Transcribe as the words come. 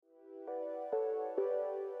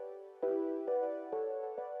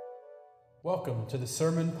Welcome to the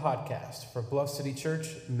Sermon Podcast for Bluff City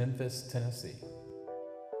Church, Memphis, Tennessee.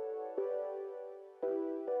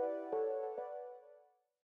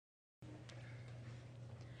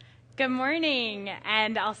 Good morning,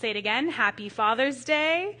 and I'll say it again, Happy Father's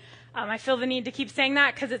Day. I feel the need to keep saying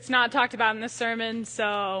that because it's not talked about in this sermon,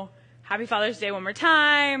 so Happy Father's Day one more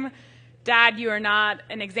time. Dad, you are not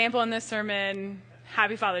an example in this sermon.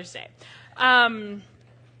 Happy Father's Day.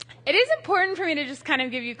 It is important for me to just kind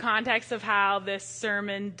of give you context of how this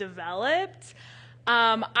sermon developed.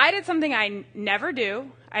 I did something I never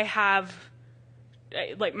do. I have,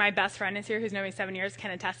 my best friend is here who's known me 7 years,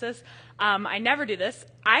 can attest this. I never do this.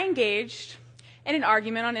 I engaged in an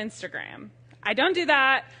argument on Instagram. I don't do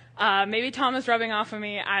that. Maybe Tom is rubbing off on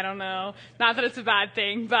me. I don't know. Not that it's a bad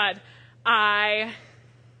thing, but I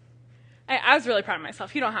was really proud of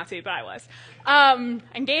myself. You don't have to, but I was.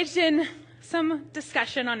 Engaged in some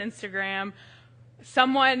discussion on Instagram.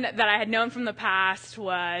 Someone that I had known from the past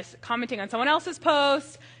was commenting on someone else's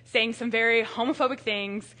post, saying some very homophobic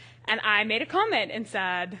things, and I made a comment and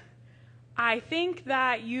said, I think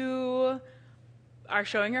that you are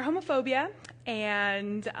showing your homophobia,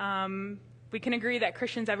 and we can agree that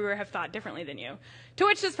Christians everywhere have thought differently than you. To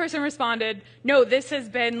which this person responded, no, this has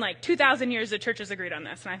been like 2,000 years the church has agreed on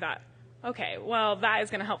this. And I thought, okay, well, that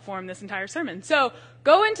is going to help form this entire sermon. So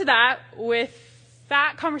go into that with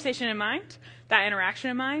that conversation in mind, that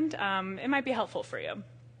interaction in mind. It might be helpful for you.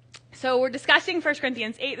 So we're discussing 1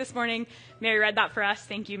 Corinthians 8 this morning. Mary read that for us.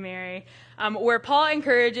 Thank you, Mary. Where Paul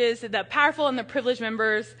encourages the powerful and the privileged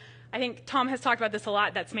members. I think Tom has talked about this a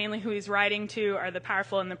lot. That's mainly who he's writing to, are the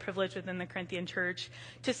powerful and the privileged within the Corinthian church,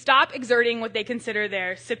 to stop exerting what they consider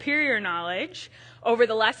their superior knowledge over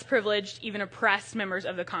the less privileged, even oppressed members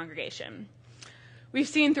of the congregation. We've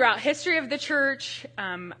seen throughout history of the church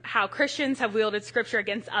how Christians have wielded scripture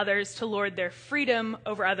against others to lord their freedom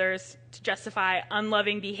over others, to justify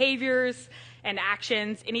unloving behaviors and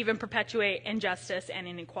actions, and even perpetuate injustice and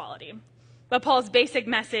inequality. But Paul's basic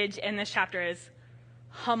message in this chapter is,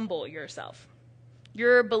 humble yourself.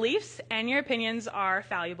 Your beliefs and your opinions are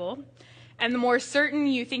fallible, and the more certain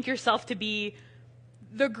you think yourself to be,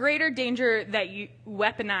 the greater danger that you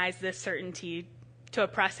weaponize this certainty to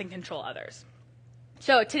oppress and control others.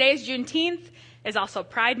 So today's Juneteenth is also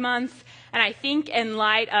Pride Month, and I think in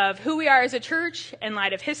light of who we are as a church, in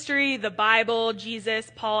light of history, the Bible,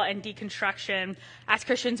 Jesus, Paul, and deconstruction, as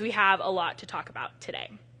Christians we have a lot to talk about today.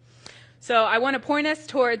 So I want to point us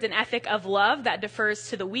towards an ethic of love that defers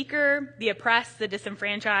to the weaker, the oppressed, the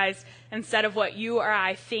disenfranchised, instead of what you or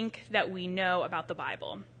I think that we know about the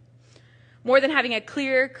Bible. More than having a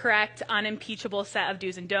clear, correct, unimpeachable set of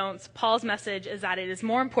do's and don'ts, Paul's message is that it is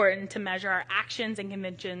more important to measure our actions and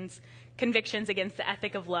convictions against the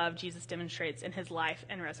ethic of love Jesus demonstrates in his life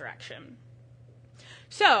and resurrection.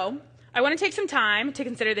 So I want to take some time to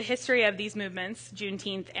consider the history of these movements,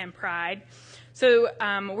 Juneteenth and Pride. So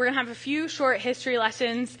we're going to have a few short history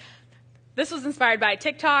lessons. This was inspired by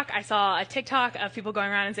TikTok. I saw a TikTok of people going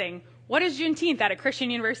around and saying, what is Juneteenth at a Christian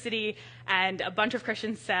university? And a bunch of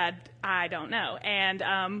Christians said, I don't know.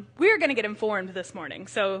 And we're going to get informed this morning.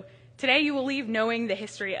 So today you will leave knowing the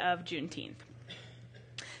history of Juneteenth.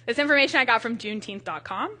 This information I got from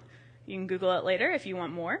Juneteenth.com. You can Google it later if you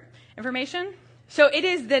want more information. So it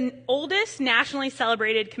is the oldest nationally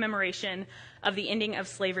celebrated commemoration of the ending of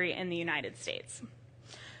slavery in the United States.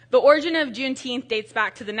 The origin of Juneteenth dates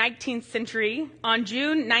back to the 19th century. On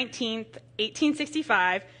June 19th,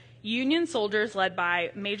 1865, Union soldiers led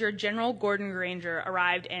by Major General Gordon Granger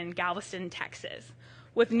arrived in Galveston, Texas,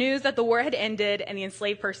 with news that the war had ended and the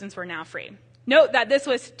enslaved persons were now free. Note that this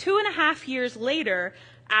was 2.5 years later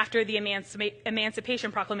after the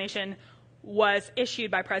Emancipation Proclamation was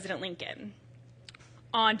issued by President Lincoln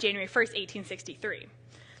on January 1st, 1863.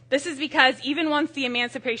 This is because even once the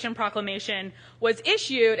Emancipation Proclamation was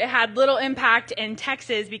issued, it had little impact in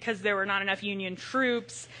Texas because there were not enough Union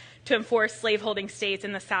troops to enforce slaveholding states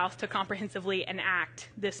in the South to comprehensively enact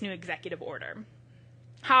this new executive order.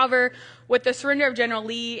 However, with the surrender of General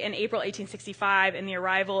Lee in April 1865 and the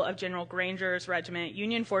arrival of General Granger's regiment,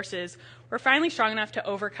 Union forces were finally strong enough to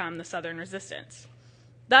overcome the Southern resistance.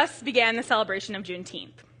 Thus began the celebration of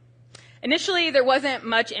Juneteenth. Initially, there wasn't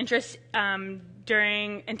much interest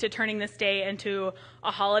into turning this day into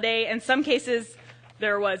a holiday. In some cases,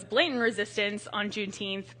 there was blatant resistance on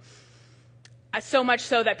Juneteenth, so much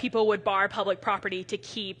so that people would bar public property to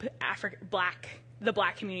keep Black the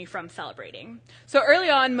Black community from celebrating. So early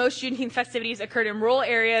on, most Juneteenth festivities occurred in rural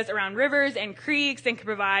areas around rivers and creeks and could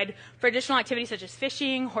provide for additional activities such as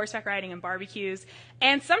fishing, horseback riding, and barbecues.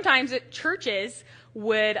 And sometimes churches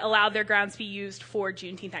would allow their grounds to be used for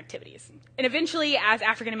Juneteenth activities. And eventually, as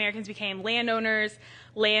African Americans became landowners,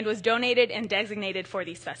 land was donated and designated for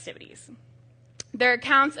these festivities. There are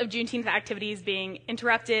accounts of Juneteenth activities being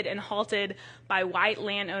interrupted and halted by white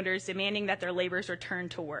landowners demanding that their laborers return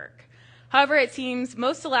to work. However, it seems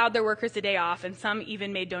most allowed their workers a day off, and some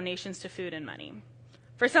even made donations to food and money.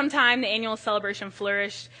 For some time, the annual celebration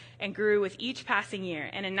flourished and grew with each passing year,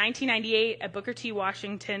 and in 1998, at Booker T.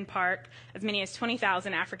 Washington Park, as many as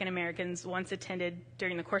 20,000 African Americans once attended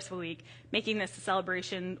during the course of a week, making this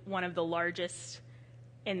celebration one of the largest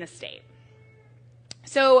in the state.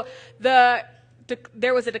 So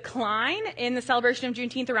there was a decline in the celebration of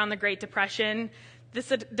Juneteenth around the Great Depression.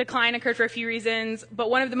 This decline occurred for a few reasons, but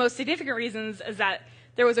one of the most significant reasons is that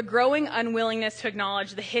there was a growing unwillingness to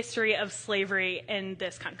acknowledge the history of slavery in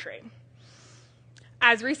this country,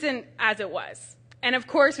 as recent as it was. And of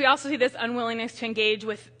course, we also see this unwillingness to engage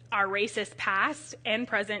with our racist past and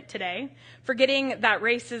present today. Forgetting the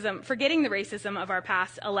racism of our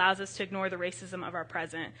past allows us to ignore the racism of our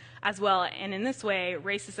present as well, and in this way,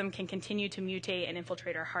 racism can continue to mutate and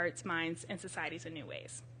infiltrate our hearts, minds, and societies in new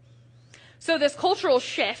ways. So this cultural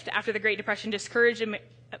shift after the Great Depression discouraged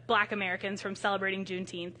Black Americans from celebrating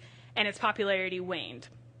Juneteenth, and its popularity waned.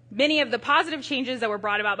 Many of the positive changes that were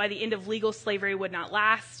brought about by the end of legal slavery would not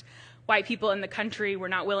last. White people in the country were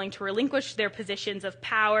not willing to relinquish their positions of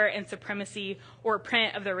power and supremacy or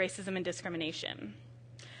repent of their racism and discrimination.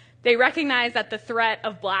 They recognized that the threat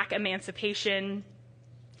of Black emancipation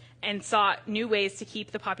and sought new ways to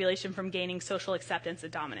keep the population from gaining social acceptance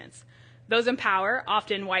and dominance. Those in power,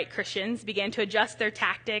 often white Christians, began to adjust their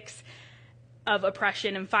tactics of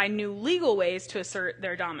oppression and find new legal ways to assert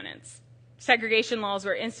their dominance. Segregation laws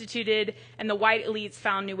were instituted, and the white elites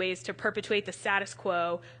found new ways to perpetuate the status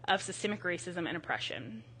quo of systemic racism and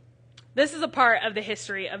oppression. This is a part of the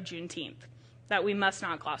history of Juneteenth that we must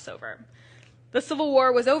not gloss over. The Civil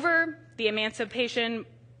War was over, the Emancipation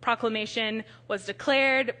Proclamation was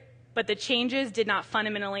declared, but the changes did not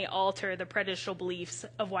fundamentally alter the prejudicial beliefs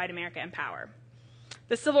of white America in power.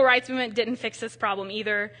 The Civil Rights Movement didn't fix this problem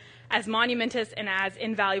either. As monumentous and as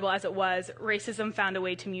invaluable as it was, racism found a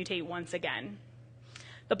way to mutate once again.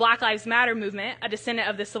 The Black Lives Matter movement, a descendant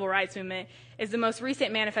of the Civil Rights Movement, is the most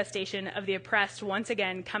recent manifestation of the oppressed once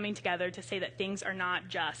again coming together to say that things are not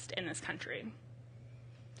just in this country.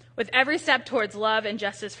 With every step towards love and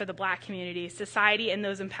justice for the Black community, society and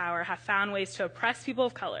those in power have found ways to oppress people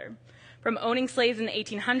of color, from owning slaves in the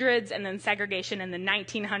 1800s and then segregation in the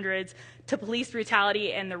 1900s to police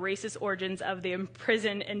brutality and the racist origins of the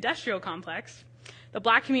imprisoned industrial complex. The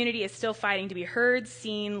Black community is still fighting to be heard,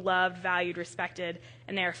 seen, loved, valued, respected,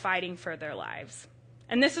 and they are fighting for their lives.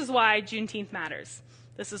 And this is why Juneteenth matters.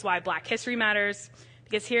 This is why Black history matters,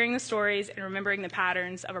 because hearing the stories and remembering the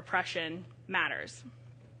patterns of oppression matters.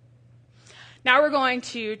 Now we're going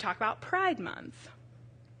to talk about Pride Month.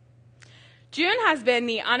 June has been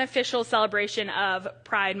the unofficial celebration of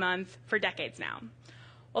Pride Month for decades now.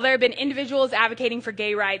 While there have been individuals advocating for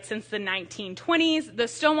gay rights since the 1920s, the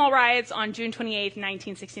Stonewall riots on June 28,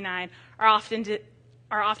 1969 are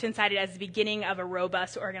often cited as the beginning of a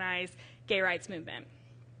robust, organized gay rights movement.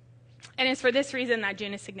 And it's for this reason that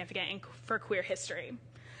June is significant for queer history.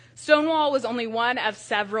 Stonewall was only one of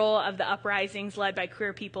several of the uprisings led by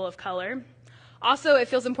queer people of color. Also, it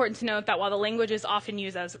feels important to note that while the language is often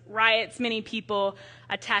used as riots, many people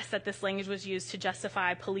attest that this language was used to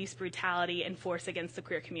justify police brutality and force against the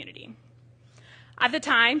queer community. At the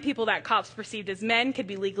time, people that cops perceived as men could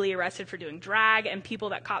be legally arrested for doing drag, and people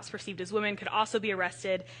that cops perceived as women could also be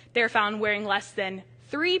arrested. They were found wearing less than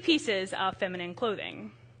 3 pieces of feminine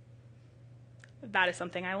clothing. That is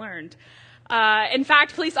something I learned. In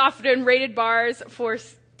fact, police often raided bars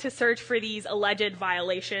to search for these alleged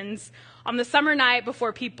violations. On the summer night that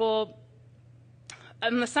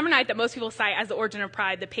most people cite as the origin of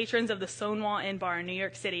Pride, the patrons of the Stonewall Inn bar in New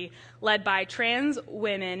York City, led by trans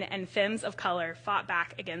women and femmes of color, fought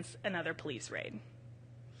back against another police raid.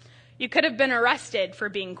 You could have been arrested for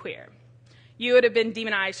being queer. You would have been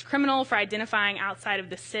demonized criminal for identifying outside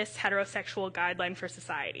of the cis heterosexual guideline for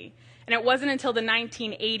society. And it wasn't until the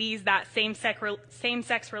 1980s that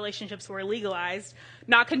same-sex relationships were legalized,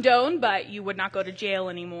 not condoned, but you would not go to jail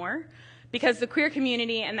anymore, because the queer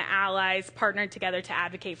community and the allies partnered together to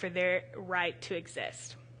advocate for their right to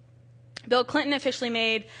exist. Bill Clinton officially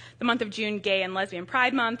made the month of June Gay and Lesbian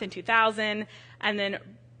Pride Month in 2000, and then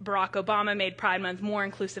Barack Obama made Pride Month more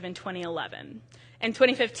inclusive in 2011. In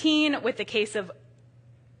 2015, with the case of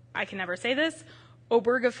I can never say this,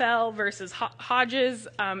 Obergefell versus Hodges.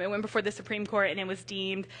 It went before the Supreme Court, and it was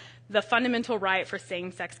deemed the fundamental right for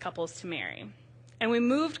same-sex couples to marry. And we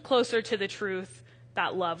moved closer to the truth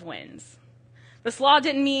that love wins. This law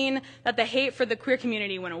didn't mean that the hate for the queer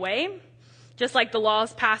community went away. Just like the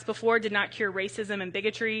laws passed before did not cure racism and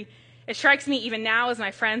bigotry, it strikes me even now as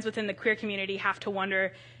my friends within the queer community have to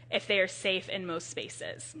wonder if they are safe in most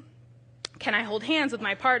spaces. Can I hold hands with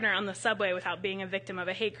my partner on the subway without being a victim of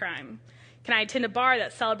a hate crime? Can I attend a bar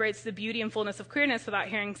that celebrates the beauty and fullness of queerness without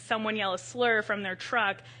hearing someone yell a slur from their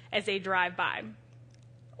truck as they drive by?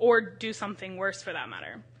 Or do something worse for that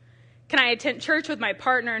matter? Can I attend church with my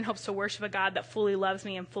partner in hopes to worship a God that fully loves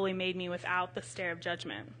me and fully made me without the stare of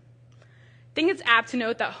judgment? I think it's apt to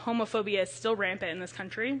note that homophobia is still rampant in this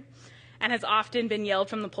country and has often been yelled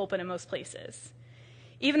from the pulpit in most places.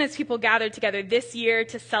 Even as people gathered together this year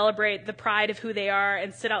to celebrate the pride of who they are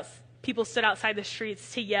and people stood outside the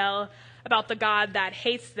streets to yell about the God that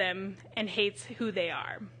hates them and hates who they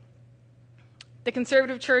are. The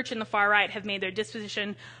conservative church and the far right have made their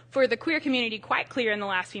disposition for the queer community quite clear in the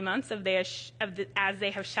last few months as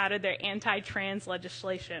they have shouted their anti-trans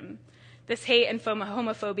legislation. This hate and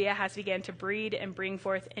homophobia has begun to breed and bring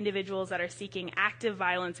forth individuals that are seeking active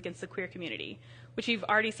violence against the queer community, which we've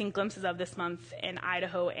already seen glimpses of this month in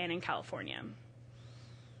Idaho and in California.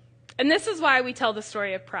 And this is why we tell the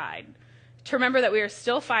story of pride, to remember that we are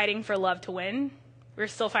still fighting for love to win, we're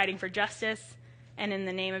still fighting for justice, and in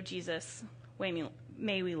the name of Jesus,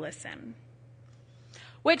 may we listen.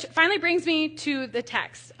 Which finally brings me to the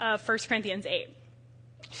text of 1 Corinthians 8.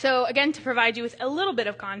 So again, to provide you with a little bit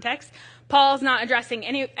of context, Paul's not addressing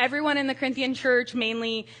everyone in the Corinthian church,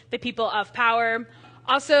 mainly the people of power.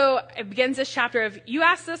 Also, it begins this chapter of, you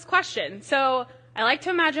asked this question. So I like to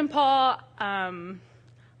imagine Paul a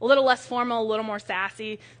little less formal, a little more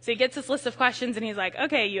sassy. So he gets this list of questions, and he's like,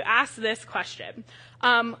 okay, you asked this question.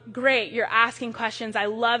 Great, you're asking questions. I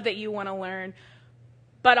love that you want to learn.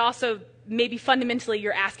 But also, maybe fundamentally,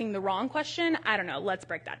 you're asking the wrong question. I don't know. Let's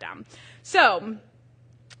break that down. So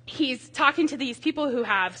he's talking to these people who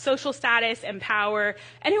have social status and power,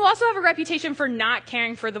 and who also have a reputation for not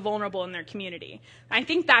caring for the vulnerable in their community. I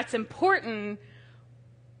think that's important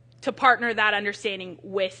to partner that understanding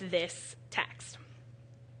with this text.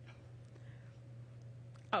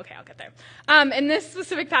 Okay, I'll get there. In this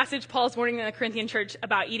specific passage, Paul's warning the Corinthian church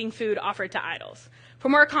about eating food offered to idols. For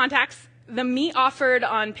more context, the meat offered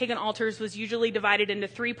on pagan altars was usually divided into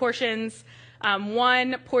 3 portions.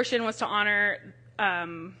 One portion was to honor,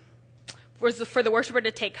 was for the worshiper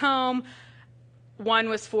to take home. One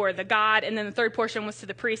was for the god, and then the third portion was to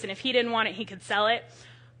the priest, and if he didn't want it, he could sell it.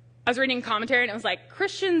 I was reading commentary, and it was like,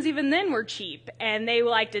 Christians even then were cheap, and they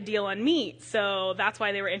liked a deal on meat, so that's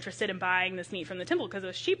why they were interested in buying this meat from the temple, because it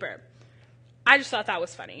was cheaper. I just thought that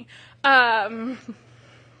was funny. I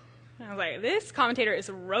was like, this commentator is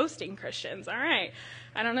roasting Christians. All right.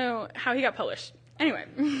 I don't know how he got published. Anyway.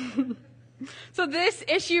 So this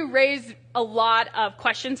issue raised a lot of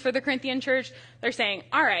questions for the Corinthian church. They're saying,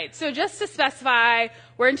 all right, so just to specify,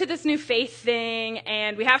 we're into this new faith thing,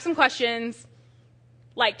 and we have some questions.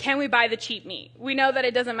 Like, can we buy the cheap meat? We know that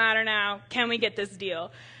it doesn't matter now. Can we get this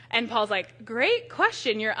deal? And Paul's like, great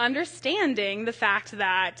question. You're understanding the fact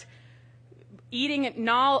that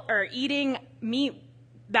eating meat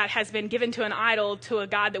that has been given to an idol, to a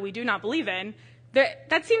God that we do not believe in,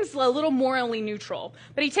 that seems a little morally neutral.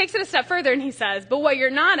 But he takes it a step further and he says, but what you're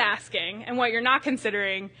not asking and what you're not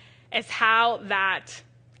considering is how that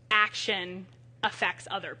action affects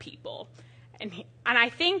other people. And I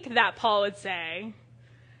think that Paul would say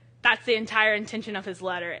that's the entire intention of his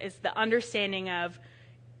letter, is the understanding of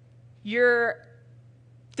your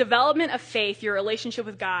development of faith, your relationship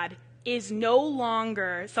with God, is no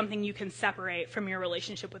longer something you can separate from your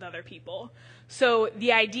relationship with other people. So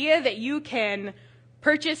the idea that you can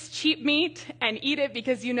purchase cheap meat and eat it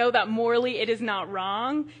because you know that morally it is not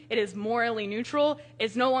wrong, it is morally neutral,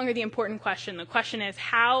 is no longer the important question. The question is,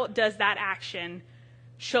 how does that action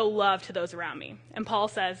show love to those around me? And Paul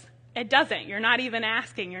says, it doesn't. You're not even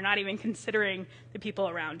asking. You're not even considering the people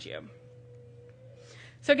around you.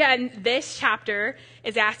 So again, this chapter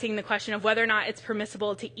is asking the question of whether or not it's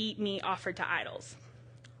permissible to eat meat offered to idols.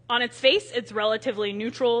 On its face, it's relatively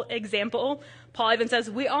neutral example. Paul even says,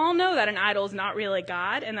 we all know that an idol is not really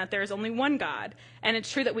God and that there is only one God. And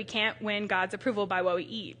it's true that we can't win God's approval by what we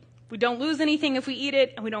eat. We don't lose anything if we eat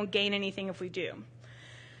it, and we don't gain anything if we do.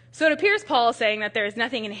 So it appears Paul is saying that there is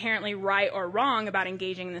nothing inherently right or wrong about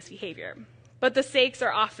engaging in this behavior. But the stakes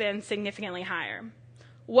are often significantly higher.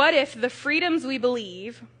 What if the freedoms we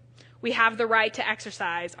believe we have the right to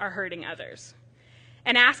exercise are hurting others?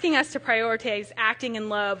 and asking us to prioritize acting in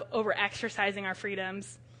love over exercising our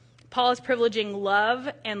freedoms. Paul is privileging love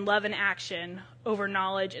and love in action over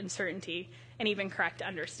knowledge and certainty and even correct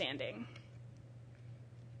understanding.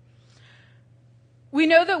 We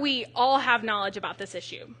know that we all have knowledge about this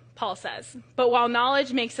issue, Paul says, but while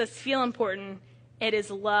knowledge makes us feel important, it is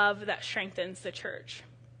love that strengthens the church.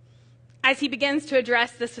 As he begins to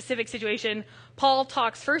address the specific situation, Paul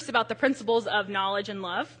talks first about the principles of knowledge and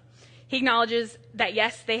love. He acknowledges that,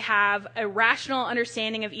 yes, they have a rational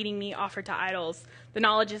understanding of eating meat offered to idols. The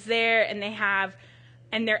knowledge is there, and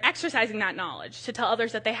they're exercising that knowledge to tell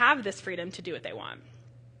others that they have this freedom to do what they want.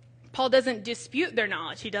 Paul doesn't dispute their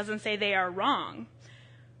knowledge. He doesn't say they are wrong.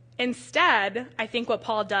 Instead, I think what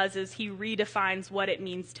Paul does is he redefines what it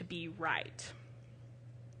means to be right.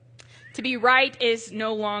 To be right is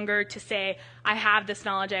no longer to say, I have this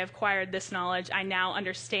knowledge, I have acquired this knowledge, I now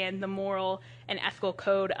understand the moral and ethical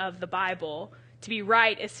code of the Bible. To be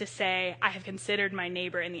right is to say, I have considered my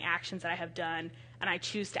neighbor and the actions that I have done, and I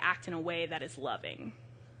choose to act in a way that is loving.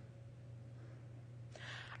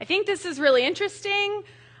 I think this is really interesting.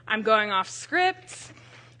 I'm going off script.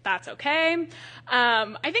 That's okay.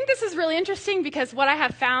 I think this is really interesting because what I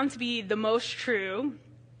have found to be the most true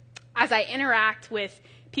as I interact with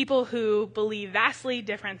people who believe vastly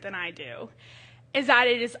different than I do is that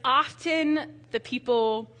it is often the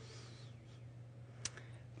people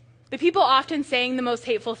often saying the most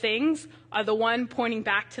hateful things are the one pointing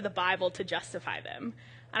back to the Bible to justify them.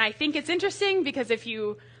 And I think it's interesting because if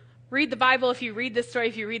you read the Bible, if you read this story,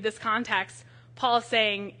 if you read this context, Paul is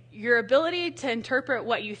saying your ability to interpret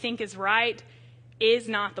what you think is right is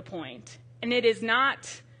not the point. And it is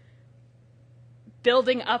not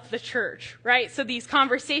building up the church, right? So these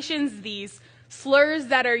conversations, these slurs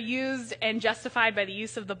that are used and justified by the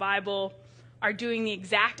use of the Bible are doing the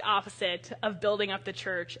exact opposite of building up the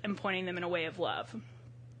church and pointing them in a way of love.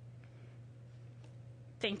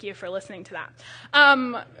 Thank you for listening to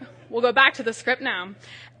that. We'll go back to the script now.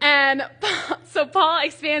 And so Paul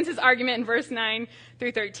expands his argument in verse 9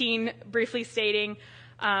 through 13, briefly stating,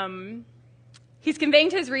 he's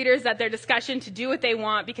conveying to his readers that their discussion to do what they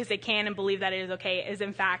want because they can and believe that it is okay is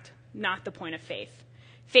in fact not the point of faith.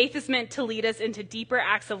 Faith is meant to lead us into deeper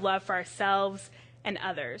acts of love for ourselves and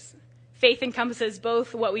others. Faith encompasses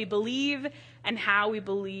both what we believe and how we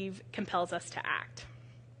believe compels us to act.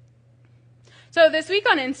 So this week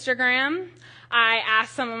on Instagram, I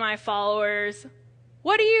asked some of my followers,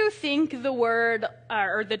 what do you think the word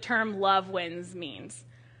or the term love wins means?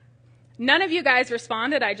 None of you guys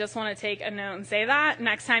responded. I just want to take a note and say that.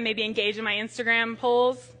 Next time, maybe engage in my Instagram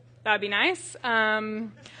polls. That would be nice.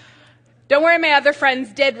 Don't worry, my other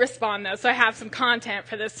friends did respond, though, so I have some content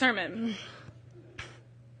for this sermon.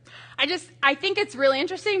 I think it's really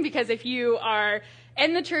interesting because if you are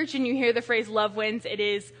in the church and you hear the phrase love wins, it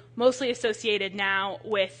is mostly associated now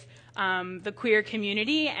with the queer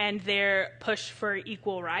community and their push for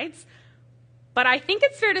equal rights. But I think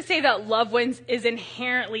it's fair to say that love wins is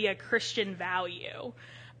inherently a Christian value.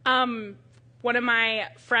 One of my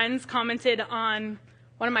friends commented on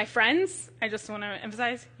one of my friends. I just want to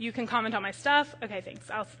emphasize, you can comment on my stuff. Okay, thanks.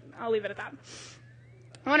 I'll leave it at that.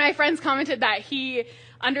 One of my friends commented that he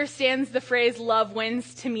understands the phrase love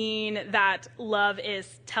wins to mean that love is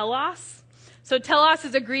telos. So telos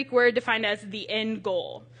is a Greek word defined as the end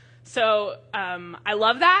goal. So I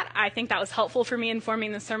love that. I think that was helpful for me in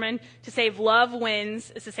forming the sermon. To say love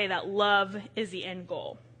wins is to say that love is the end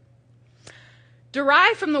goal.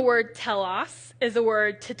 Derived from the word telos is the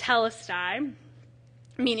word tetelestai,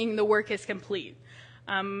 meaning the work is complete.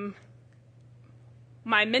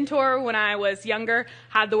 My mentor, when I was younger,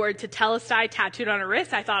 had the word tetelestai tattooed on her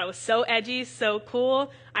wrist. I thought it was so edgy, so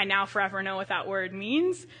cool. I now forever know what that word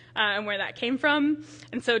means and where that came from.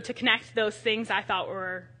 And so to connect those things I thought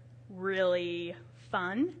were really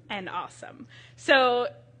fun and awesome. So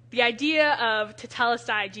the idea of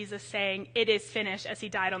tetelestai, Jesus saying, it is finished as he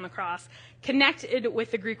died on the cross, connected with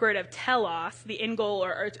the Greek word of telos, the end goal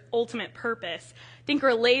or ultimate purpose, I think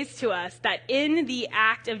relates to us that in the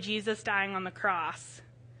act of Jesus dying on the cross,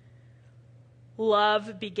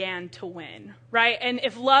 love began to win, right? And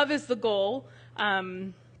if love is the goal,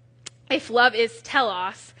 if love is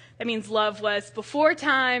telos, that means love was before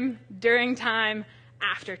time, during time,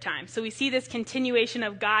 after time. So we see this continuation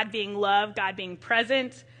of God being love, God being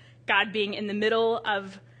present, God being in the middle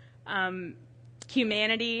of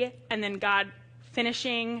humanity, and then God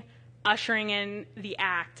finishing, ushering in the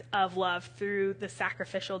act of love through the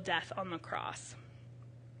sacrificial death on the cross.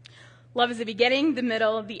 Love is the beginning, the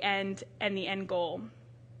middle, the end, and the end goal.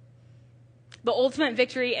 The ultimate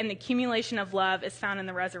victory and the accumulation of love is found in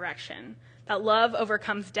the resurrection. That love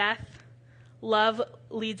overcomes death, Love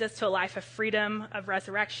leads us to a life of freedom, of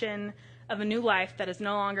resurrection, of a new life that is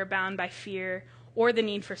no longer bound by fear or the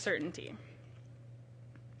need for certainty.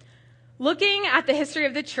 Looking at the history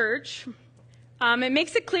of the church, it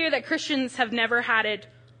makes it clear that Christians have never had it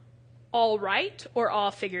all right or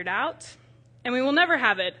all figured out, and we will never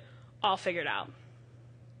have it all figured out.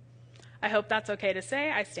 I hope that's okay to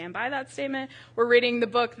say. I stand by that statement. We're reading the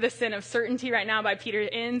book, The Sin of Certainty, right now by Peter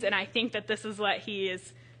Enns, and I think that this is what he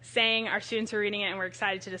is saying. Our students are reading it, and we're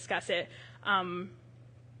excited to discuss it.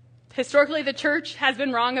 Historically, the church has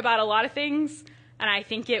been wrong about a lot of things, and I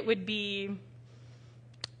think it would be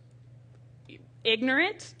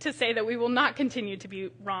ignorant to say that we will not continue to be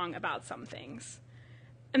wrong about some things.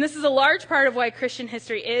 And this is a large part of why Christian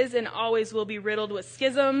history is and always will be riddled with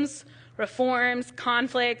schisms, reforms,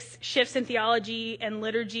 conflicts, shifts in theology and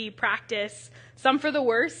liturgy practice, some for the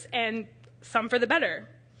worse and some for the better.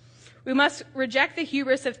 We must reject the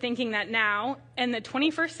hubris of thinking that now, in the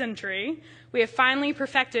 21st century, we have finally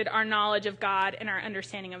perfected our knowledge of God and our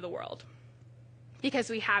understanding of the world. Because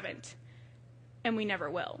we haven't, and we never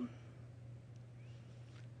will.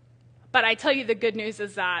 But I tell you, the good news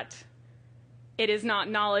is that it is not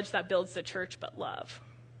knowledge that builds the church, but love.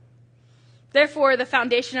 Therefore, the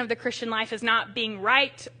foundation of the Christian life is not being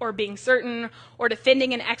right or being certain or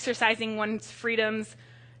defending and exercising one's freedoms.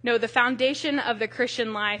 No, the foundation of the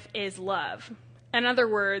Christian life is love. In other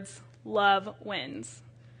words, love wins.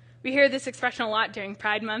 We hear this expression a lot during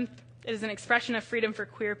Pride Month. It is an expression of freedom for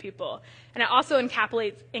queer people. And it also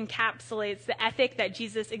encapsulates the ethic that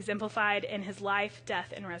Jesus exemplified in his life,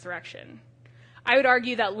 death, and resurrection. I would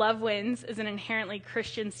argue that love wins is an inherently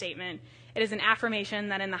Christian statement. It is an affirmation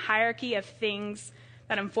that in the hierarchy of things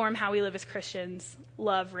that inform how we live as Christians,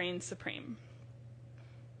 love reigns supreme.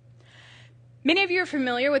 Many of you are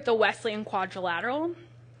familiar with the Wesleyan quadrilateral.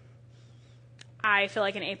 I feel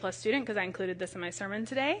like an A+ student because I included this in my sermon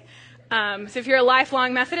today. So if you're a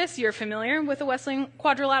lifelong Methodist, you're familiar with the Wesleyan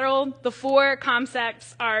quadrilateral. The four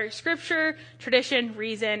concepts are scripture, tradition,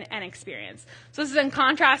 reason, and experience. So this is in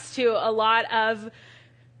contrast to a lot of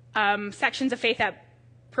sections of faith that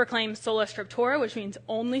proclaim sola scriptura, which means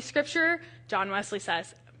only scripture. John Wesley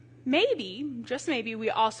says, maybe, just maybe, we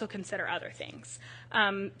also consider other things.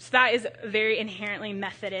 So that is a very inherently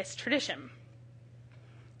Methodist tradition.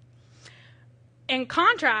 In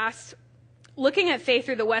contrast, looking at faith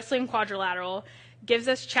through the Wesleyan quadrilateral gives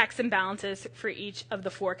us checks and balances for each of the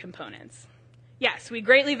four components. Yes, we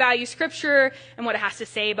greatly value Scripture and what it has to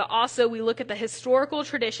say, but also we look at the historical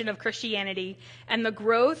tradition of Christianity and the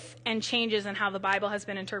growth and changes in how the Bible has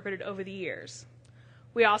been interpreted over the years.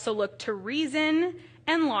 We also look to reason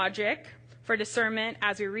and logic for discernment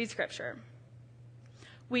as we read Scripture.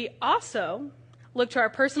 We also look to our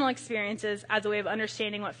personal experiences as a way of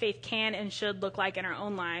understanding what faith can and should look like in our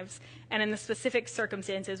own lives and in the specific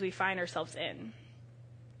circumstances we find ourselves in.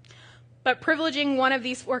 But privileging one of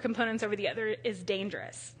these four components over the other is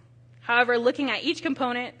dangerous. However, looking at each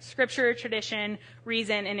component, scripture, tradition,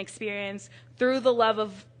 reason, and experience, through the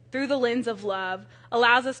lens of love,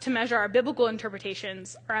 allows us to measure our biblical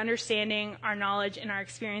interpretations, our understanding, our knowledge, and our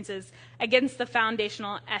experiences against the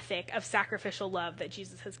foundational ethic of sacrificial love that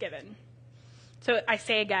Jesus has given. So I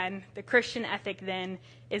say again, the Christian ethic then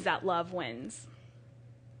is that love wins.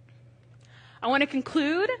 I want to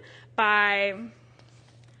conclude by,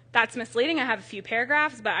 that's misleading. I have a few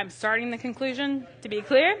paragraphs, but I'm starting the conclusion to be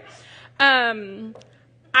clear.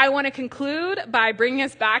 I want to conclude by bringing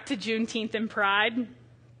us back to Juneteenth and Pride.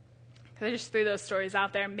 Because I just threw those stories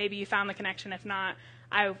out there. Maybe you found the connection. If not,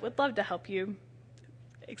 I would love to help you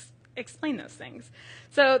explain those things.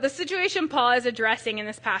 So the situation Paul is addressing in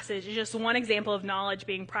this passage is just one example of knowledge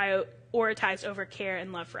being prioritized over care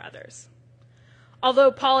and love for others.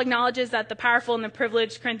 Although Paul acknowledges that the powerful and the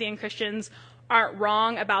privileged Corinthian Christians aren't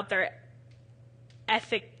wrong about their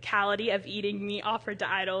ethicality of eating meat offered to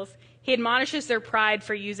idols, he admonishes their pride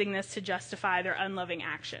for using this to justify their unloving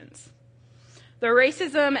actions. The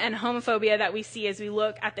racism and homophobia that we see as we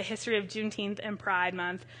look at the history of Juneteenth and Pride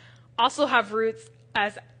Month also have roots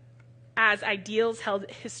as ideals held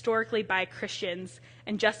historically by Christians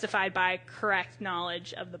and justified by correct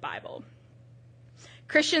knowledge of the Bible.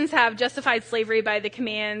 Christians have justified slavery by the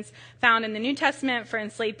commands found in the New Testament for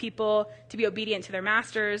enslaved people to be obedient to their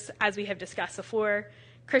masters, as we have discussed before.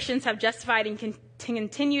 Christians have justified and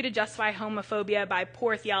continue to justify homophobia by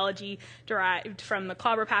poor theology derived from the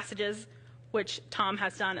clobber passages, which Tom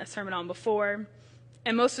has done a sermon on before.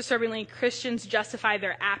 And most disturbingly, Christians justify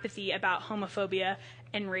their apathy about homophobia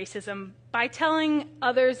and racism by telling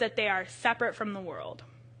others that they are separate from the world.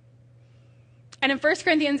 And in 1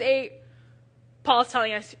 Corinthians 8, Paul is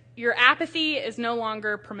telling us, your apathy is no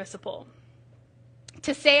longer permissible.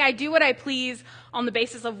 To say I do what I please on the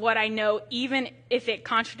basis of what I know, even if it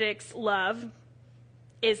contradicts love,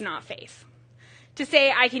 is not faith. To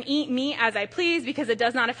say I can eat meat as I please because it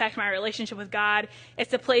does not affect my relationship with God is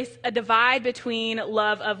to place a divide between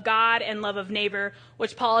love of God and love of neighbor,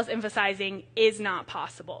 which Paul is emphasizing is not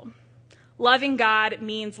possible. Loving God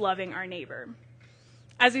means loving our neighbor.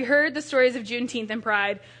 As we heard the stories of Juneteenth and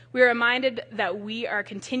Pride, we are reminded that we are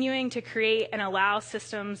continuing to create and allow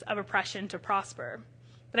systems of oppression to prosper.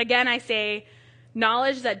 But again, I say,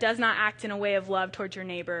 knowledge that does not act in a way of love towards your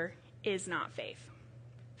neighbor is not faith.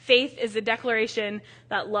 Faith is the declaration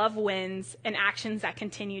that love wins and actions that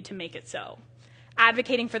continue to make it so,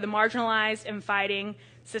 advocating for the marginalized and fighting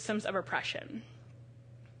systems of oppression.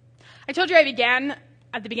 I told you I began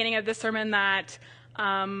at the beginning of this sermon that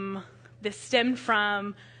this stemmed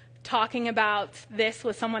from talking about this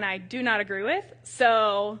with someone I do not agree with.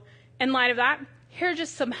 So in light of that, here are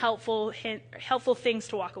just some helpful things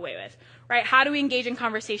to walk away with, right? How do we engage in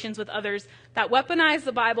conversations with others that weaponize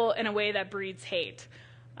the Bible in a way that breeds hate?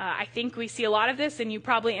 I think we see a lot of this, and you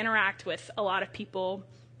probably interact with a lot of people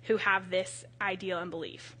who have this ideal and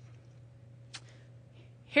belief.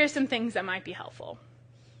 Here's some things that might be helpful.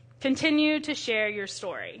 Continue to share your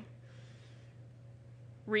story.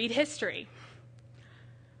 Read history.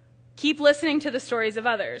 Keep listening to the stories of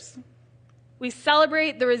others. We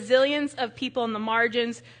celebrate the resilience of people in the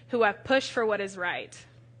margins who have pushed for what is right.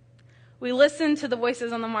 We listen to the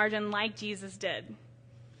voices on the margin like Jesus did.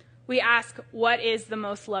 We ask, what is the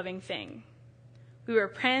most loving thing? We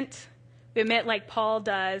repent. We admit, like Paul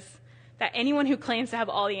does, that anyone who claims to have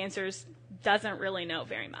all the answers doesn't really know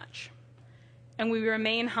very much. And we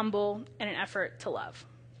remain humble in an effort to love.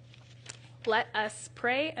 Let us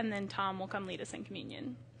pray, and then Tom will come lead us in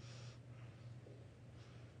communion.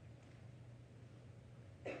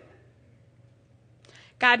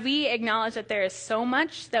 God, we acknowledge that there is so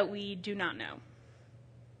much that we do not know.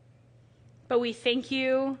 But we thank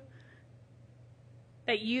you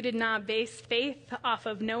that you did not base faith off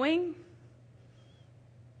of knowing.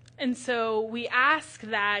 And so we ask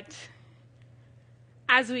that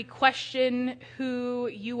as we question who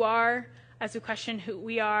you are, as we question who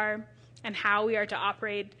we are, and how we are to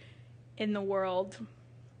operate in the world,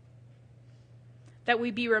 that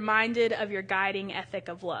we be reminded of your guiding ethic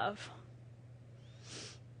of love.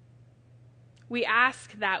 We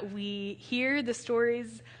ask that we hear the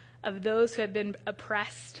stories of those who have been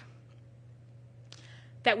oppressed,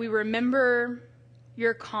 that we remember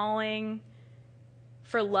your calling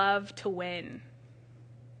for love to win,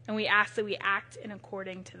 and we ask that we act in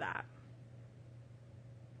according to that.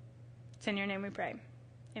 It's in your name we pray.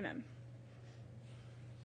 Amen.